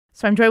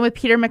So I'm joined with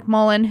Peter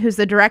Mcmullen, who's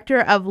the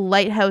director of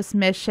Lighthouse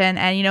Mission.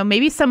 And,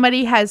 maybe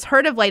somebody has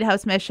heard of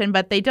Lighthouse Mission,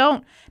 but they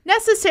don't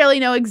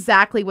necessarily know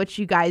exactly what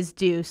you guys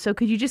do. So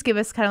could you just give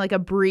us kind of like a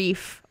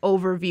brief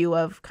overview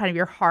of kind of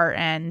your heart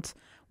and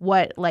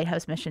what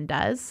Lighthouse Mission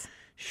does?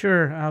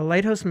 Sure.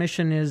 Lighthouse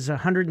Mission is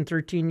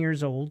 113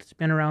 years old. It's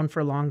been around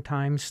for a long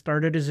time,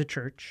 started as a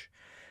church.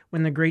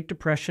 When the Great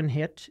Depression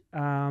hit,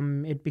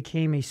 it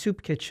became a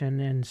soup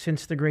kitchen. And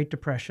since the Great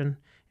Depression,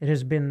 it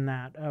has been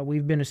that.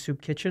 We've been a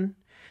soup kitchen.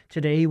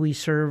 Today, we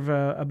serve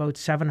about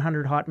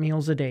 700 hot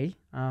meals a day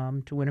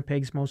to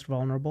Winnipeg's most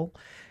vulnerable.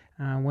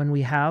 When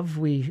we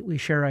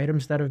share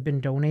items that have been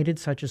donated,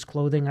 such as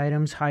clothing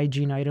items,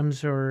 hygiene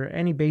items, or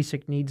any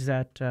basic needs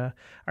that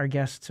our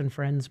guests and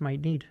friends might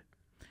need.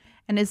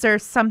 And is there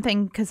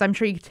something, because I'm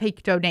sure you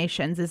take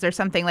donations, is there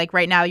something like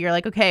right now you're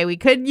like, okay, we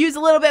could use a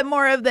little bit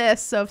more of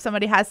this, so if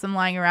somebody has some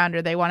lying around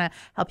or they want to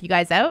help you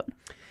guys out?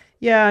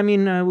 Yeah,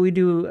 we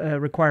do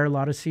require a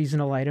lot of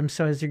seasonal items.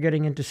 So as you're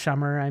getting into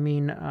summer,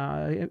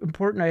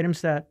 important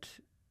items that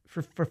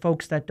for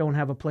folks that don't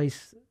have a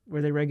place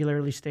where they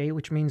regularly stay,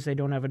 which means they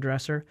don't have a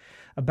dresser.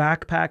 A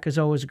backpack is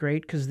always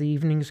great because the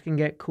evenings can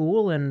get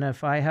cool. And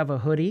if I have a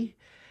hoodie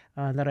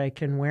that I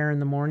can wear in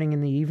the morning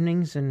and the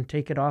evenings and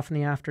take it off in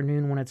the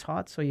afternoon when it's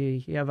hot. So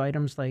you have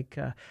items like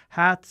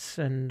hats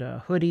and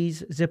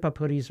hoodies. Zip-up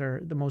hoodies are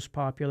the most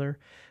popular.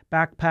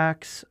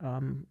 Backpacks,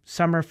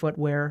 summer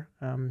footwear.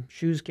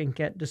 Shoes can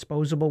get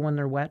disposable when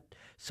they're wet.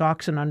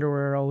 Socks and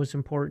underwear are always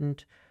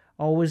important.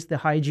 Always the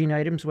hygiene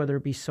items, whether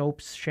it be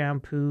soaps,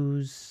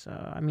 shampoos.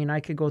 I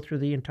could go through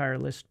the entire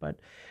list, but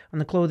on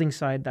the clothing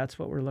side, that's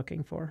what we're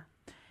looking for.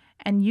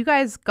 And you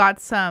guys got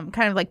some,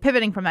 kind of like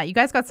pivoting from that, you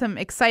guys got some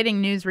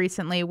exciting news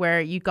recently where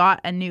you got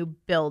a new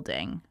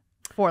building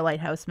for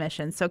Lighthouse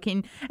Mission. So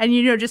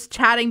just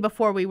chatting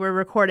before we were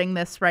recording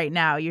this right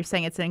now, you're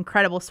saying it's an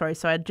incredible story.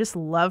 So I'd just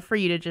love for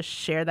you to just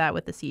share that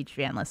with the Siege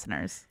Van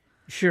listeners.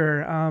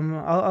 Sure.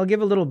 I'll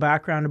give a little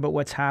background about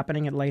what's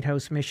happening at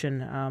Lighthouse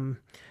Mission.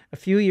 A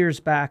few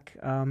years back,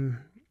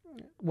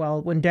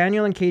 when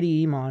Daniel and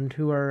Katie Emond,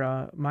 who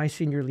are my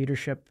senior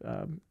leadership,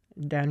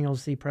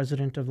 Daniel's the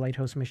president of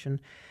Lighthouse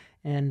Mission,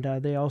 and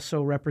they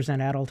also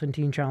represent Adult and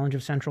Teen Challenge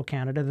of Central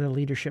Canada, the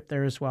leadership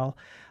there as well.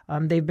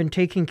 They've been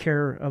taking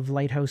care of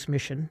Lighthouse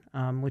Mission,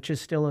 which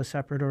is still a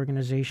separate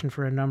organization,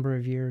 for a number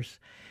of years.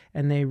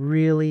 And they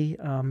really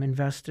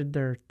invested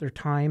their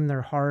time,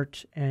 their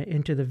heart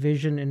into the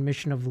vision and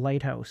mission of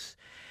Lighthouse.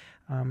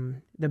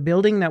 The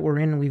building that we're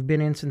in, we've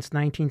been in since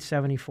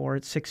 1974.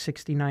 It's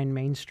 669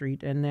 Main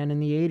Street. And then in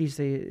the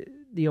 80s,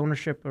 the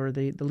ownership or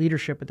the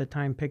leadership at the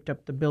time picked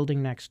up the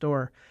building next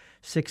door,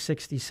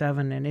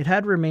 667, and it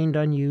had remained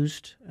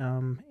unused.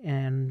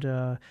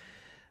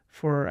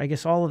 For, I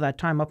guess, all of that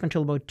time, up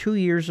until about 2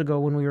 years ago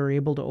when we were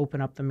able to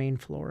open up the main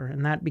floor.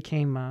 And that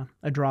became a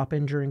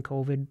drop-in during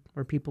COVID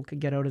where people could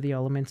get out of the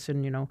elements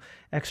and,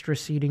 extra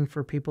seating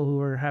for people who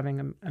were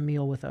having a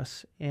meal with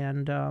us.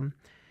 And at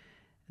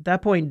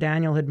that point,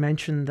 Daniel had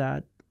mentioned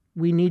that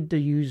we need to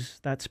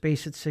use that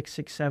space at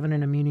 667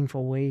 in a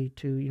meaningful way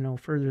to,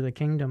 further the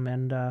kingdom.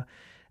 And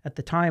at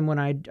the time when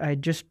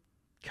I'd just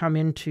come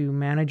into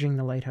managing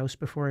the Lighthouse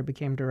before I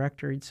became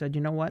director, he'd said,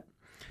 you know what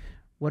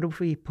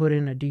if we put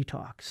in a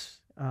detox?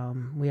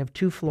 We have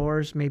 2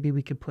 floors. Maybe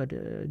we could put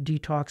a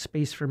detox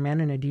space for men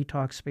and a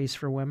detox space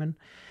for women.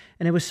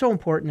 And it was so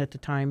important at the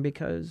time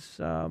because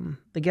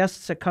the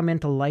guests that come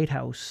into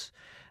Lighthouse,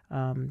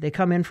 they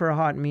come in for a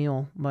hot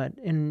meal, but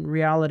in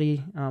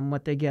reality,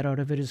 what they get out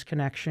of it is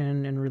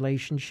connection and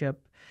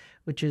relationship,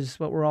 which is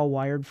what we're all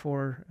wired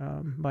for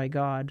by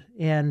God.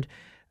 And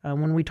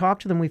when we talk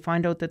to them, we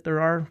find out that there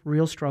are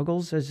real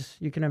struggles. As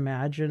you can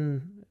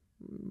imagine,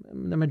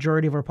 the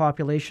majority of our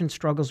population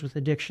struggles with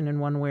addiction in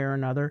one way or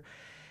another.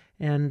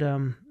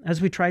 And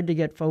as we tried to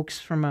get folks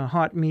from a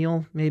hot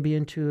meal maybe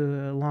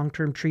into a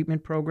long-term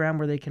treatment program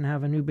where they can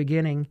have a new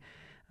beginning,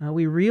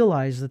 we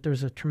realized that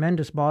there's a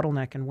tremendous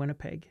bottleneck in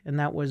Winnipeg, and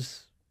that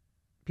was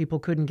people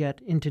couldn't get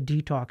into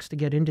detox to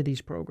get into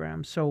these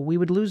programs, so we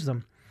would lose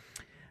them.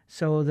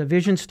 So the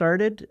vision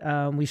started.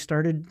 We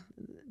started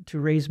to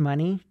raise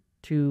money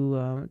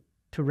to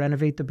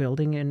renovate the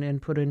building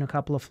and put in a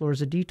couple of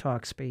floors of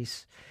detox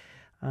space.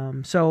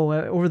 So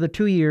over the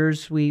 2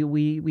 years,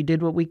 we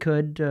did what we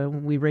could.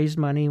 We raised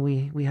money.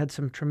 We had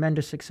some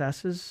tremendous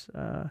successes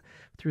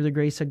through the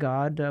grace of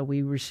God.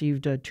 We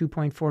received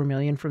 $2.4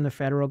 million from the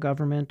federal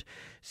government,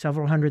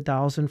 several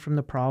 $100,000 from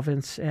the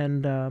province,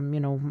 and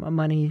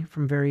money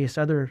from various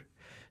other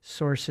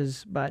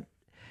sources. But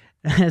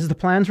as the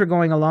plans were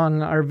going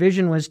along, our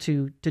vision was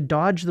to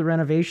dodge the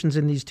renovations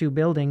in these 2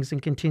 buildings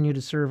and continue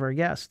to serve our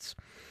guests.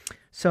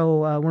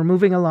 So we're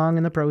moving along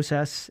in the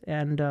process,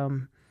 and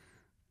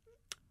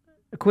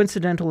a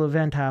coincidental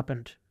event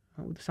happened.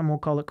 Some will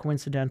call it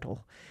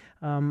coincidental.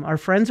 Our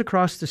friends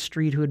across the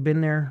street who had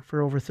been there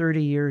for over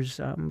 30 years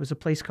was a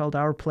place called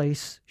Our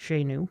Place,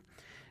 Chenu. It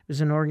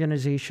was an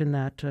organization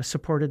that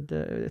supported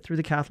through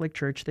the Catholic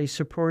Church. They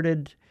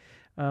supported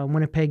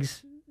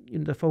Winnipeg's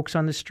the folks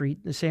on the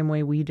street the same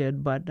way we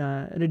did, but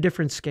at a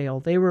different scale.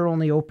 They were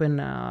only open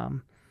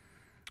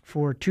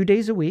for 2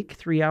 days a week,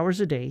 3 hours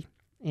a day,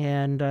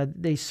 and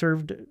they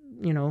served,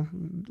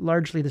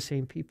 largely the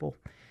same people.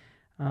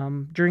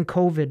 During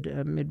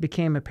COVID, it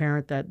became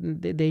apparent that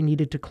they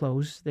needed to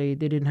close. They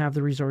didn't have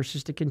the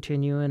resources to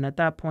continue, and at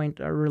that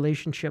point, our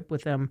relationship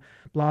with them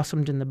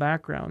blossomed in the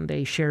background.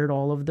 They shared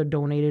all of the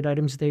donated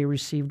items they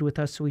received with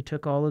us, so we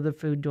took all of the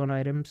food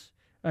donations,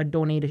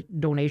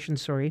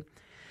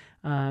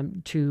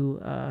 to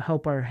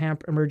help our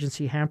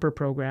emergency hamper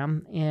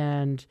program,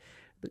 and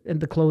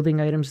the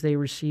clothing items they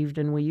received,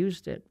 and we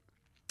used it.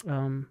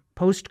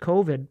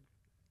 Post-COVID,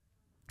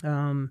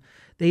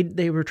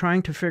 they were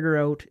trying to figure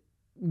out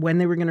when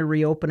they were going to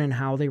reopen and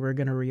how they were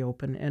going to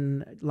reopen.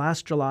 And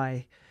last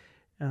July,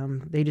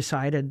 they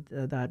decided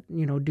that,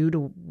 due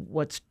to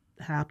what's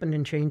happened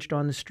and changed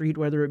on the street,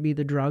 whether it be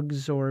the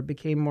drugs or it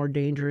became more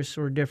dangerous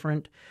or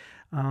different,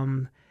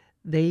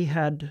 they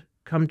had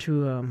come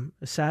to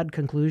a sad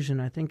conclusion.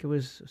 I think it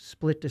was a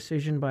split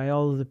decision by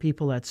all of the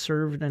people that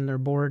served and their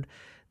board,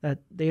 that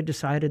they had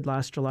decided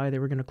last July they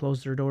were going to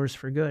close their doors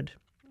for good.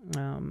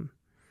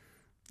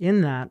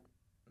 In that,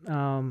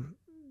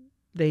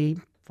 they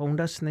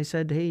phoned us and they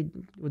said, "Hey,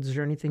 was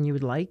there anything you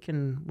would like?"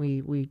 And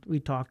we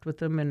talked with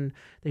them, and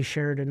they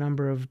shared a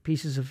number of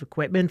pieces of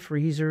equipment: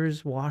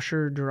 freezers,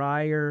 washer,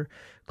 dryer,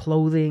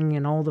 clothing,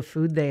 and all the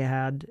food they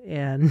had.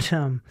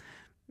 And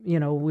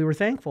we were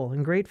thankful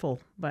and grateful.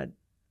 But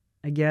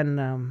again,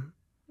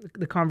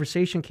 the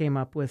conversation came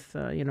up with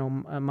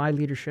my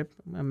leadership,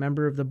 a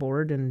member of the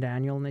board, and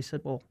Daniel, and they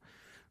said, "Well,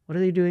 what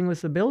are they doing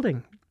with the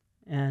building?"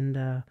 And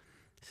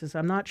he says,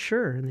 "I'm not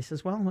sure." And he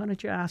says, "Well, why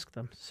don't you ask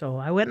them?" So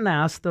I went and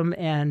asked them,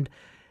 and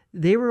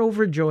they were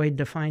overjoyed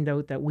to find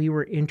out that we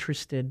were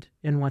interested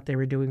in what they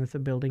were doing with the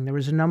building. There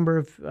was a number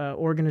of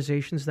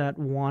organizations that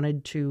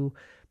wanted to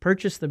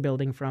purchase the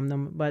building from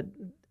them, but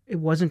it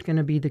wasn't going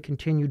to be the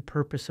continued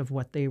purpose of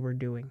what they were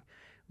doing,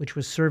 which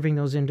was serving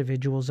those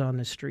individuals on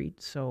the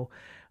street. So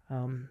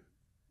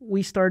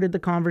we started the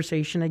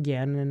conversation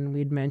again, and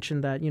we'd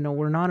mentioned that,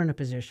 we're not in a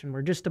position.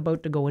 We're just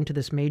about to go into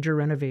this major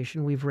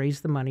renovation we've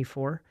raised the money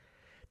for,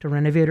 to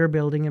renovate our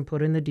building and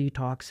put in the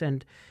detox,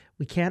 and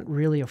we can't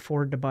really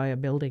afford to buy a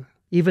building,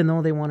 even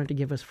though they wanted to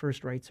give us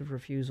first rights of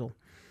refusal.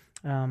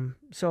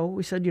 So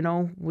we said,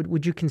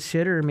 would you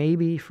consider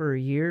maybe for a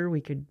year we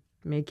could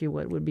make you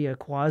what would be a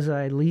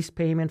quasi lease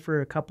payment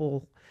for a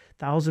couple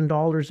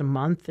 $1,000 a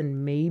month,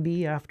 and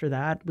maybe after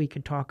that we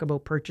could talk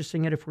about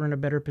purchasing it if we're in a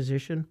better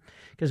position,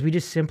 because we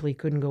just simply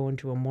couldn't go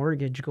into a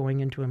mortgage going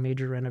into a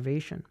major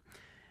renovation.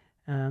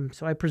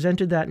 So I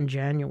presented that in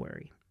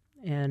January.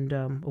 And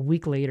a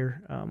week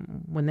later,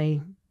 when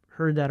they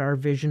heard that our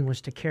vision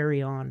was to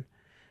carry on,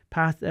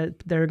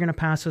 they're going to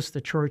pass us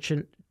the torch,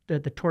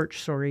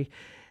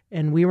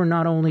 and we were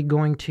not only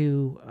going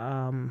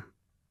to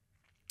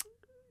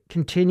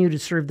continue to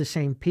serve the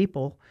same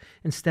people.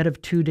 Instead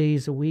of 2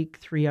 days a week,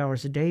 3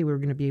 hours a day, we were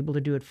going to be able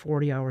to do it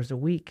 40 hours a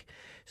week.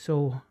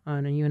 So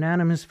on a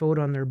unanimous vote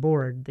on their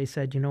board, they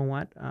said, "You know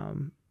what,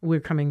 we're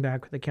coming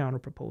back with a counter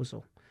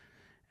proposal."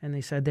 And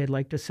they said they'd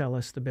like to sell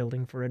us the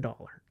building for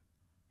 $1.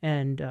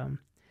 And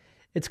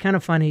it's kind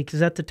of funny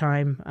because at the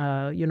time,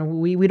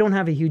 we don't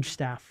have a huge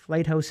staff.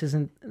 Lighthouse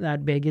isn't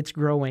that big. It's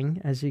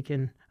growing, as you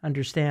can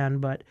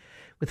understand. But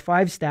with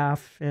 5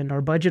 staff and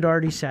our budget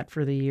already set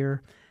for the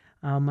year,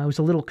 I was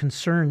a little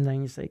concerned.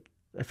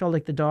 I felt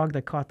like the dog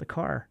that caught the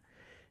car.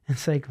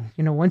 It's like,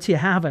 once you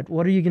have it,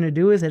 what are you going to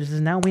do with it? It says,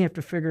 now we have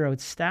to figure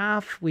out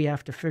staff. We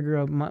have to figure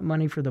out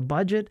money for the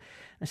budget.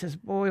 I says,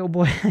 boy, oh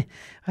boy,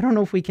 I don't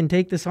know if we can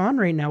take this on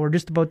right now. We're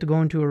just about to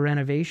go into a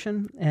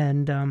renovation.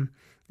 And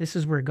this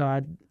is where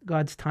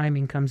God's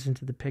timing comes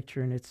into the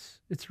picture, and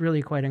it's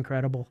really quite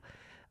incredible.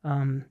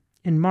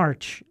 In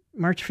March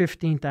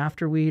 15th,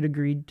 after we'd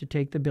agreed to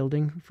take the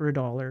building for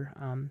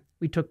 $1,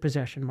 we took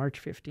possession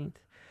March 15th.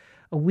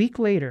 A week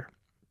later,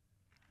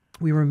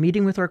 we were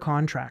meeting with our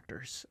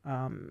contractors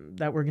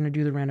that were going to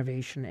do the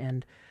renovation,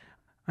 and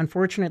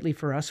unfortunately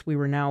for us, we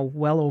were now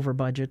well over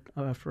budget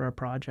for our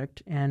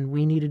project, and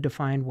we needed to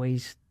find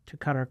ways to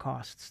cut our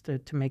costs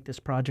to make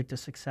this project a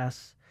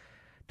success,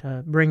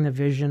 to bring the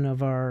vision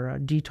of our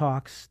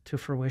detox to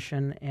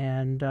fruition.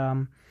 And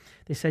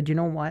they said, "You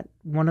know what?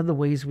 One of the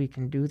ways we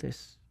can do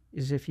this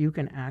is if you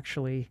can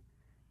actually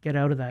get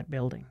out of that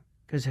building.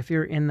 Because if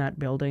you're in that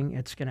building,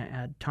 it's going to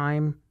add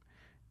time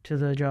to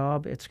the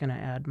job. It's going to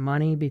add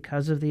money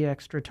because of the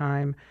extra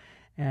time.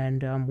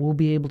 And we'll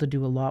be able to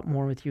do a lot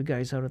more with you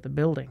guys out of the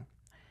building."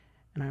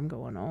 And I'm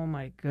going, oh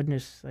my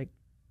goodness,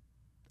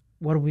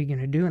 what are we going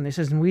to do? And they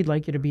says, "And we'd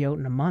like you to be out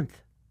in a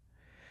month."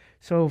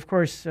 So, of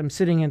course, I'm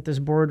sitting at this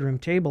boardroom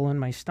table and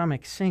my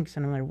stomach sinks,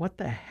 and I'm like, what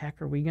the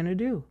heck are we going to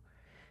do?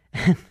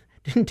 And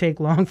it didn't take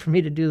long for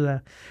me to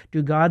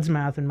do God's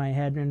math in my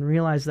head and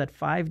realize that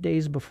 5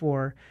 days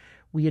before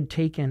we had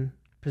taken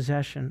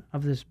possession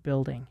of this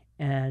building.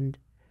 And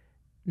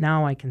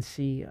now I can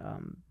see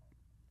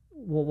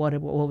what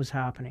was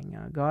happening.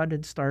 God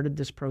had started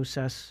this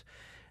process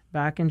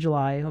back in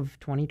July of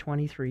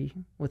 2023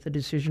 with the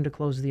decision to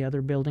close the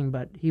other building,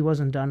 but he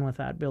wasn't done with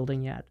that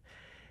building yet.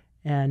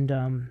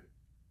 And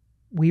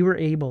we were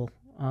able,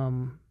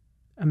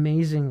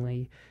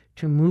 amazingly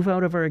to move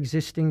out of our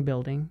existing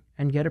building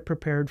and get it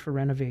prepared for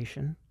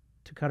renovation,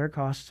 to cut our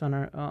costs on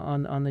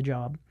on the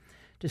job,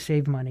 to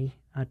save money,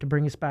 to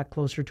bring us back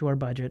closer to our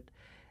budget,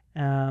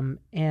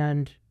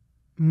 and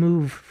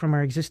move from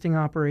our existing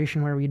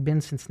operation where we'd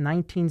been since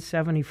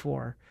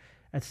 1974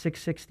 at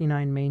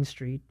 669 Main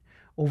Street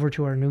over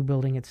to our new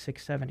building at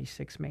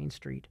 676 Main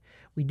Street.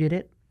 We did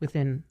it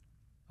within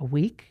a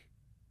week,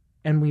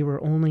 and we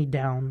were only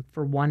down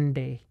for one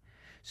day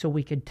so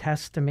we could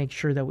test to make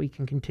sure that we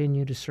can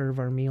continue to serve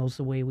our meals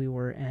the way we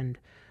were. And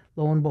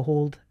lo and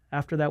behold,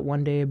 after that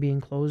one day of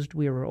being closed,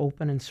 we were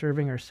open and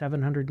serving our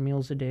 700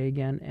 meals a day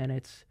again, and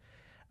it's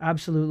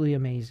absolutely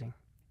amazing.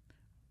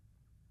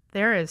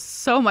 There is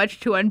so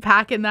much to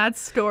unpack in that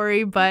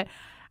story, but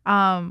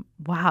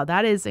wow,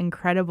 that is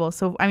incredible.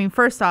 So, I mean,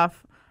 first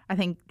off, I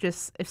think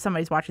just if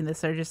somebody's watching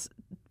this, or just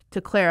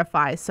to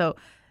clarify, so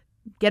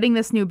getting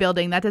this new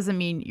building, that doesn't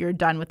mean you're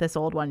done with this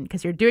old one,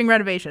 because you're doing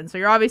renovations. So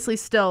you're obviously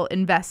still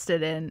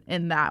invested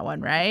in that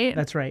one, right?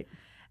 That's right.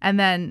 And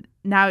then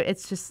now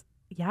it's just,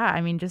 yeah,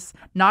 I mean, just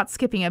not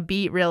skipping a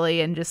beat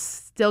really, and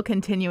just still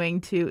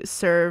continuing to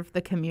serve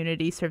the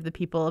community, serve the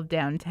people of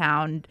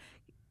downtown,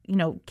 you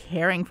know,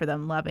 caring for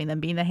them, loving them,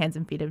 being the hands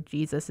and feet of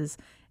Jesus is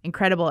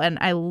incredible. And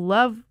I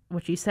love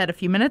what you said a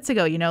few minutes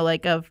ago, you know,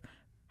 like of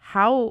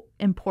how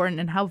important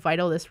and how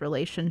vital this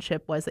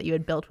relationship was that you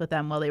had built with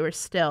them while they were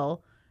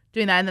still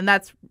doing that. And then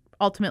that's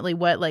ultimately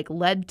what like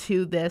led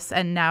to this,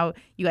 and now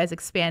you guys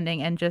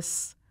expanding, and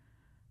just,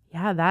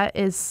 yeah,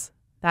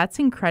 that's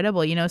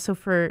incredible. You know, so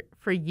for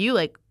you,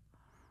 like,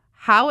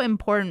 how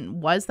important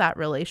was that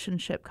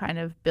relationship kind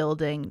of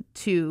building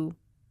to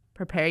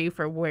prepare you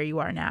for where you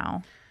are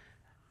now?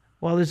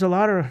 Well, there's a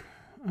lot of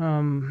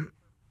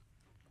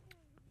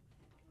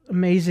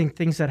amazing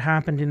things that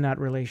happened in that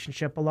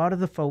relationship. A lot of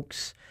the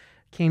folks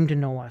came to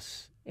know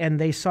us, and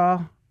they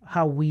saw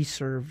how we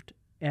served,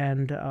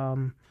 and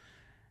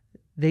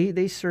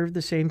they served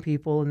the same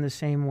people in the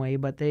same way,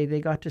 but they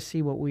got to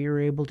see what we were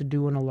able to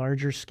do on a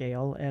larger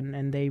scale,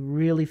 and they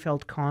really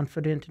felt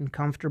confident and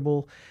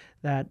comfortable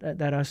that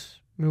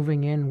us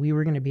moving in, we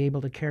were going to be able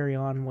to carry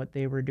on what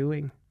they were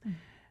doing.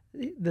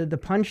 The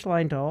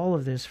punchline to all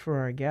of this for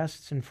our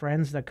guests and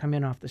friends that come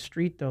in off the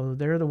street, though,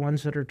 they're the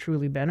ones that are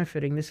truly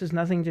benefiting. This has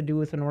nothing to do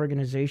with an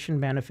organization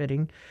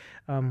benefiting,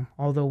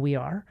 although we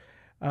are.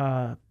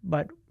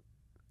 But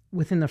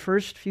within the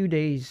first few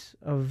days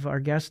of our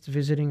guests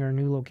visiting our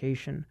new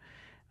location,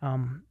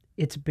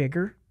 it's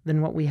bigger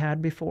than what we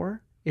had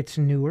before. It's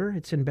newer.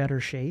 It's in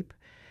better shape.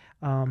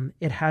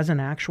 It has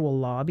an actual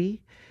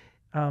lobby.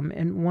 And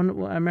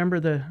I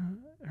remember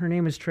her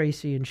name is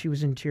Tracy, and she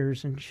was in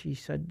tears, and she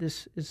said,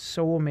 "This is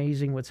so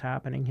amazing what's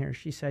happening here."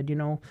 She said, "You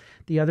know,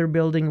 the other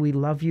building, we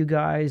love you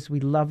guys. We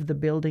love the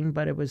building,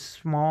 but it was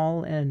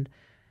small, and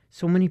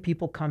so many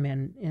people come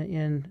in,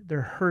 and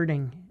they're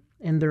hurting,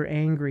 and they're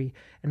angry,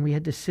 and we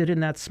had to sit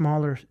in that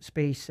smaller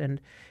space." And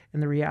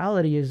the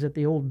reality is that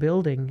the old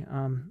building,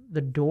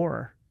 the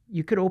door,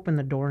 you could open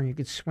the door and you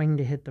could swing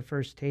to hit the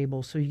first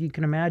table. So you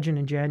can imagine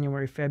in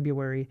January,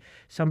 February,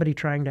 somebody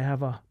trying to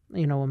have a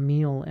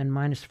meal and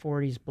minus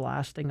 40s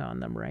blasting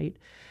on them, right?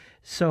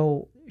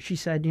 So she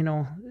said, you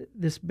know,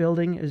 this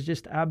building is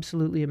just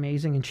absolutely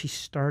amazing. And she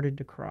started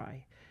to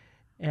cry.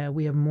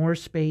 We have more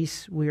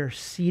space. We are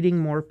seating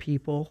more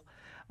people.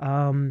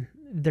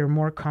 They're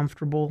more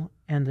comfortable,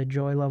 and the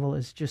joy level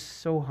is just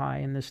so high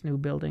in this new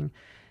building.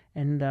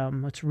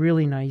 And what's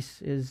really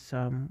nice is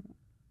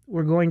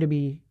we're going to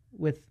be,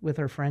 with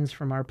our friends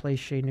from Our Place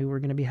Chez Nous, we're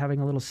going to be having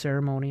a little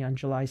ceremony on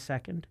July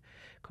 2nd,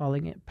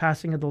 calling it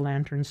Passing of the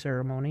Lantern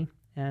Ceremony.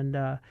 And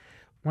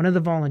one of the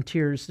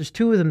volunteers, there's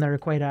two of them that are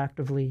quite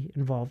actively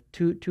involved,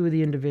 two of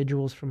the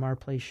individuals from Our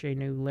Place Chez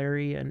Nous,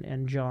 Larry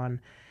and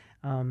John.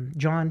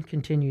 John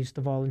continues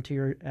to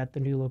volunteer at the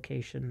new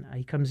location.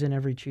 He comes in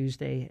every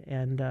Tuesday,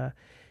 and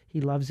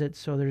he loves it.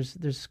 So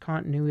there's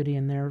continuity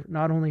in there,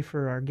 not only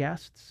for our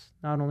guests,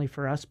 not only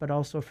for us, but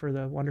also for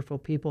the wonderful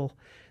people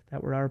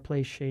that were Our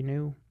Place Chez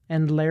Nous.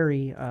 And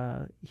Larry,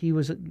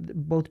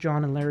 both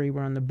John and Larry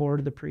were on the board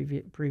of the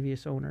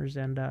previous owners,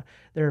 and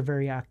they're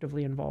very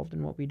actively involved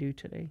in what we do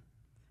today.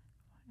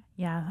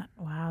 Yeah,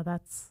 wow,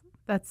 that's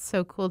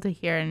so cool to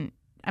hear. And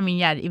I mean,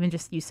 yeah, even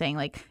just you saying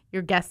like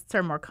your guests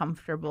are more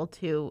comfortable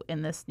too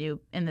in this new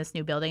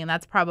building, and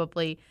that's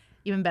probably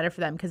even better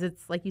for them, because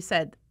it's like you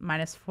said,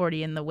 minus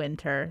 40 in the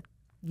winter.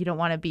 You don't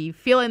want to be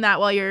feeling that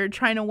while you're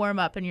trying to warm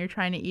up and you're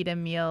trying to eat a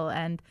meal,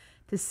 and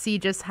to see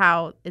just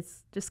how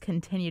it's just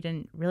continued,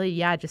 and really,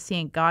 yeah, just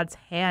seeing God's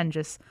hand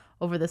just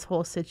over this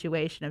whole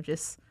situation of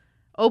just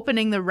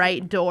opening the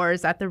right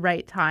doors at the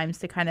right times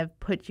to kind of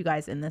put you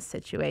guys in this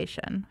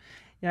situation.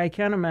 Yeah, I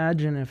can't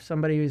imagine if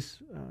somebody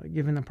was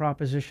given the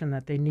proposition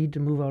that they need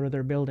to move out of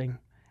their building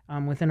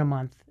within a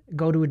month,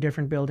 go to a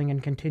different building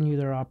and continue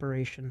their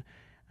operation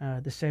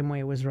the same way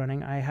it was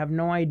running. I have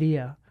no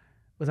idea,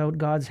 without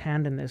God's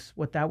hand in this,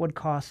 what that would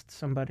cost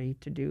somebody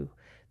to do.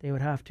 They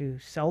would have to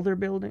sell their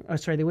building. Oh,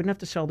 sorry, they wouldn't have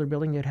to sell their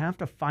building. They'd have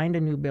to find a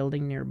new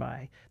building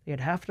nearby. They'd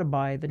have to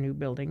buy the new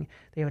building.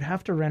 They would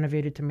have to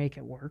renovate it to make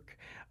it work.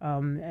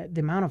 The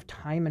amount of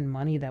time and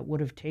money that would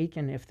have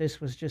taken if this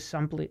was just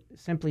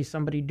simply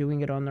somebody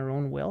doing it on their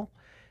own will,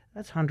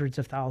 that's hundreds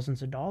of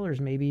thousands of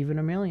dollars, maybe even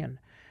 $1 million.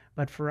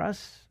 But for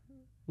us,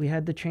 we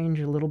had to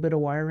change a little bit of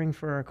wiring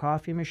for our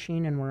coffee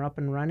machine, and we're up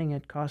and running.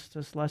 It cost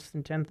us less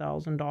than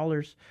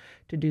 $10,000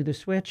 to do the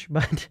switch,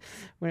 but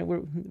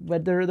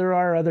there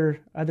are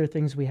other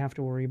things we have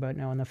to worry about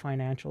now on the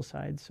financial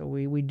side. So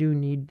we do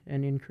need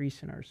an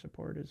increase in our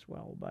support as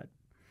well. But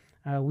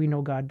we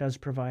know God does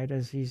provide,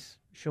 as He's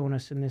shown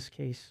us in this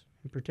case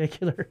in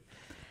particular.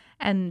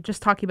 And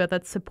just talking about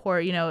that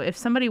support, if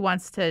somebody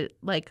wants to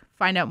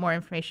find out more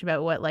information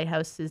about what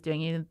Lighthouse is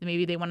doing,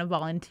 maybe they want to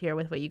volunteer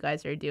with what you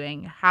guys are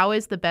doing, how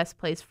is the best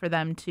place for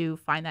them to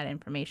find that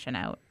information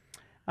out?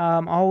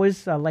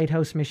 Always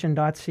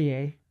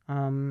lighthousemission.ca.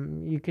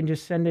 You can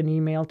just send an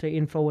email to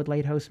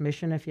info@Lighthouse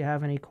Mission if you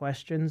have any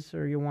questions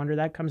or you wonder.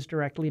 That comes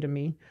directly to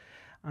me.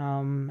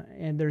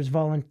 And there's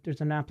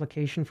an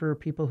application for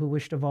people who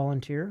wish to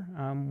volunteer.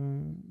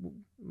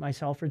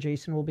 Myself or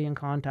Jason will be in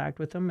contact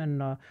with them,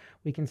 and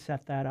we can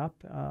set that up.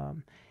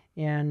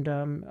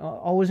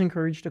 Always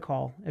encouraged to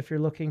call if you're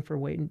looking for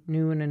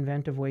new and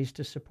inventive ways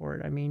to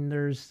support. I mean,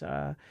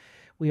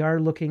 we are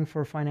looking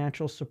for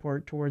financial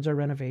support towards our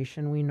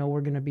renovation. We know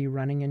we're going to be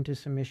running into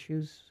some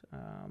issues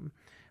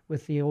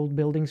with the old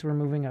buildings we're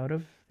moving out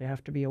of. They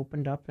have to be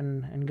opened up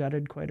and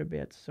gutted quite a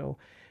bit. So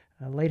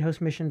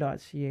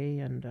lighthousemission.ca,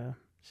 and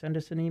send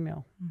us an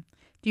email.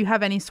 Do you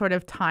have any sort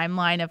of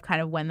timeline of kind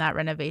of when that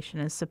renovation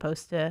is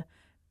supposed to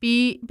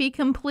be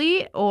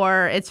complete,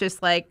 or it's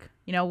just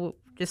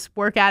just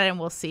work at it and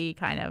we'll see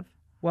kind of?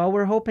 Well,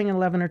 we're hoping in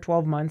 11 or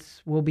 12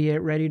 months we'll be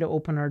ready to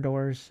open our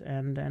doors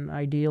and then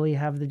ideally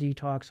have the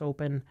detox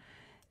open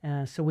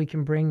so we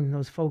can bring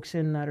those folks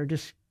in that are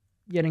just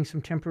getting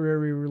some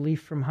temporary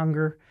relief from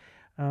hunger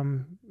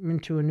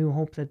into a new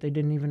hope that they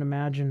didn't even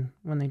imagine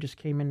when they just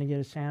came in to get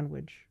a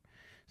sandwich.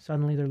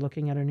 Suddenly they're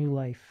looking at a new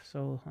life.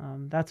 So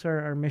that's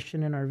our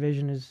mission, and our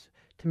vision is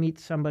to meet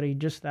somebody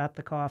just at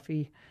the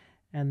coffee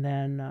and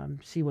then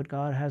see what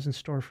God has in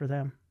store for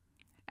them.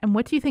 And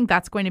what do you think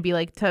that's going to be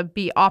like to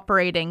be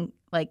operating,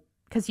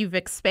 because you've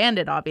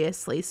expanded,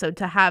 obviously, so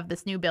to have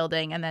this new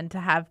building and then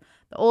to have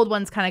the old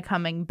ones kind of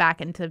coming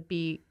back and to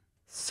be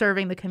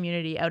serving the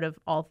community out of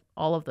all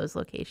of those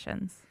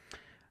locations?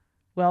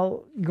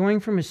 Well, going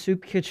from a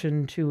soup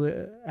kitchen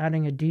to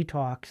adding a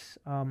detox,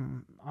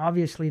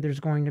 obviously there's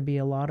going to be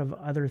a lot of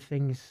other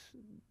things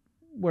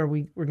where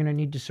we're going to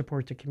need to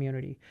support the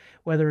community,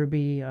 whether it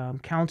be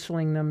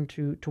counseling them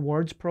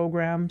towards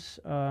programs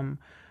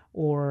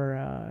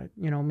or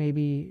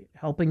maybe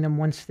helping them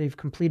once they've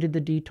completed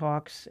the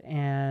detox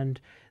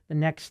and the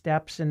next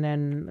steps, and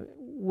then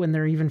when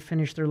they're even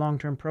finished their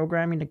long-term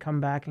programming, to come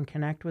back and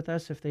connect with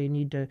us if they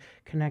need to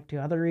connect to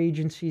other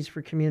agencies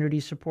for community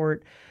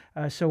support.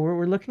 So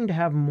we're looking to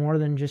have more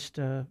than just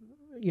a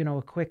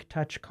quick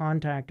touch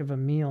contact of a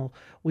meal.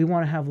 We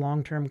want to have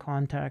long-term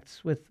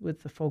contacts with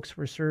the folks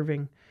we're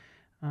serving.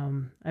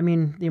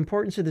 The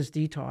importance of this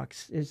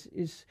detox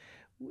is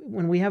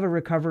when we have a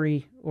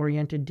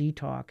recovery-oriented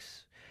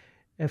detox,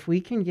 if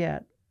we can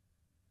get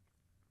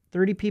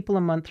 30 people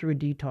a month through a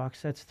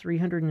detox, that's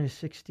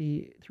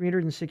 360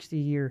 a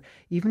year.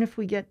 Even if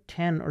we get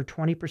 10 or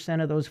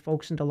 20% of those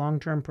folks into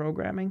long-term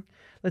programming,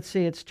 let's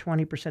say it's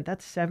 20%,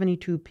 that's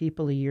 72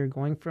 people a year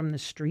going from the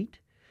street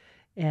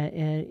and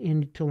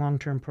into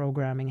long-term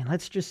programming. And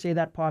let's just say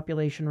that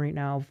population right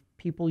now of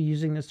people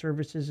using the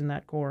services in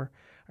that core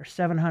are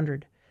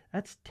 700.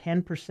 That's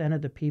 10%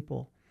 of the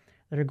people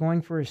that are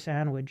going for a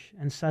sandwich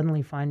and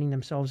suddenly finding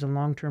themselves in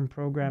long-term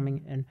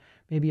programming and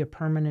maybe a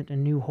permanent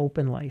and new hope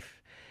in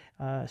life.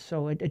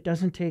 So it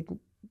doesn't take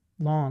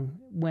long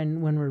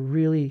when we're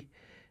really,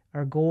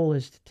 our goal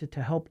is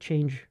to help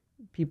change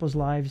people's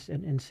lives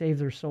and save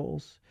their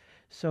souls.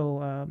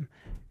 So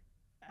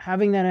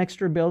having that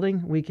extra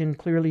building, we can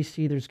clearly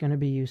see there's going to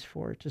be use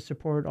for it to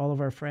support all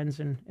of our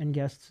friends and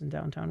guests in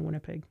downtown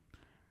Winnipeg.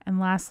 And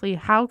lastly,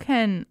 how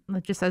can,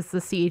 just as the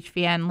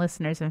CHVN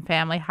listeners and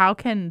family, how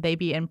can they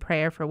be in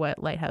prayer for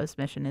what Lighthouse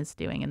Mission is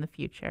doing in the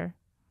future?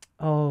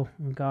 Oh,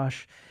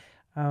 gosh.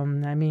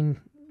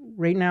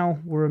 Right now,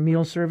 we're a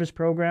meal service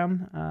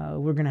program.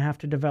 We're going to have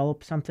to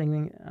develop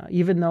something,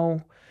 even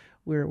though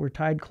we're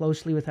tied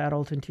closely with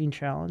Adult and Teen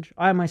Challenge.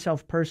 I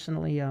myself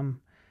personally,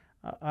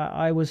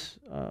 I was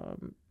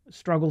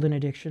struggled in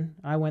addiction.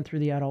 I went through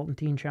the Adult and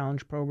Teen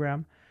Challenge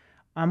program.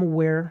 I'm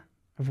aware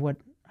of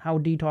how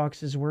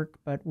detoxes work,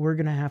 but we're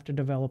going to have to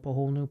develop a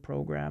whole new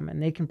program.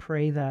 And they can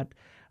pray that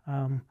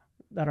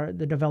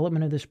the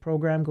development of this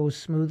program goes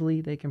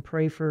smoothly. They can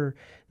pray for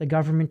the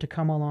government to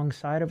come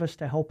alongside of us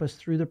to help us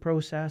through the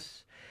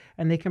process.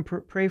 And they can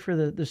pray for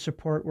the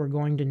support we're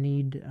going to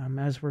need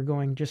as we're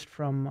going just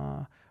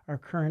from our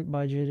current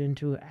budget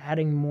into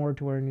adding more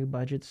to our new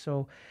budget,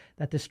 so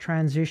that this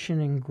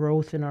transition and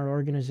growth in our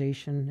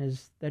organization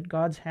is that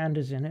God's hand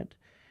is in it,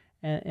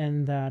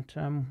 and that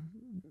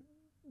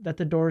that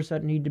the doors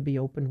that need to be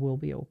opened will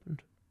be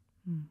opened.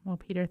 Well,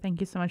 Peter, thank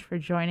you so much for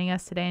joining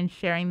us today and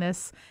sharing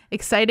this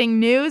exciting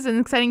news and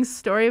exciting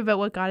story about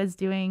what God is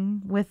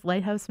doing with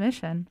Lighthouse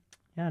Mission.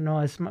 Yeah, no,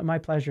 it's my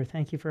pleasure.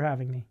 Thank you for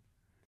having me.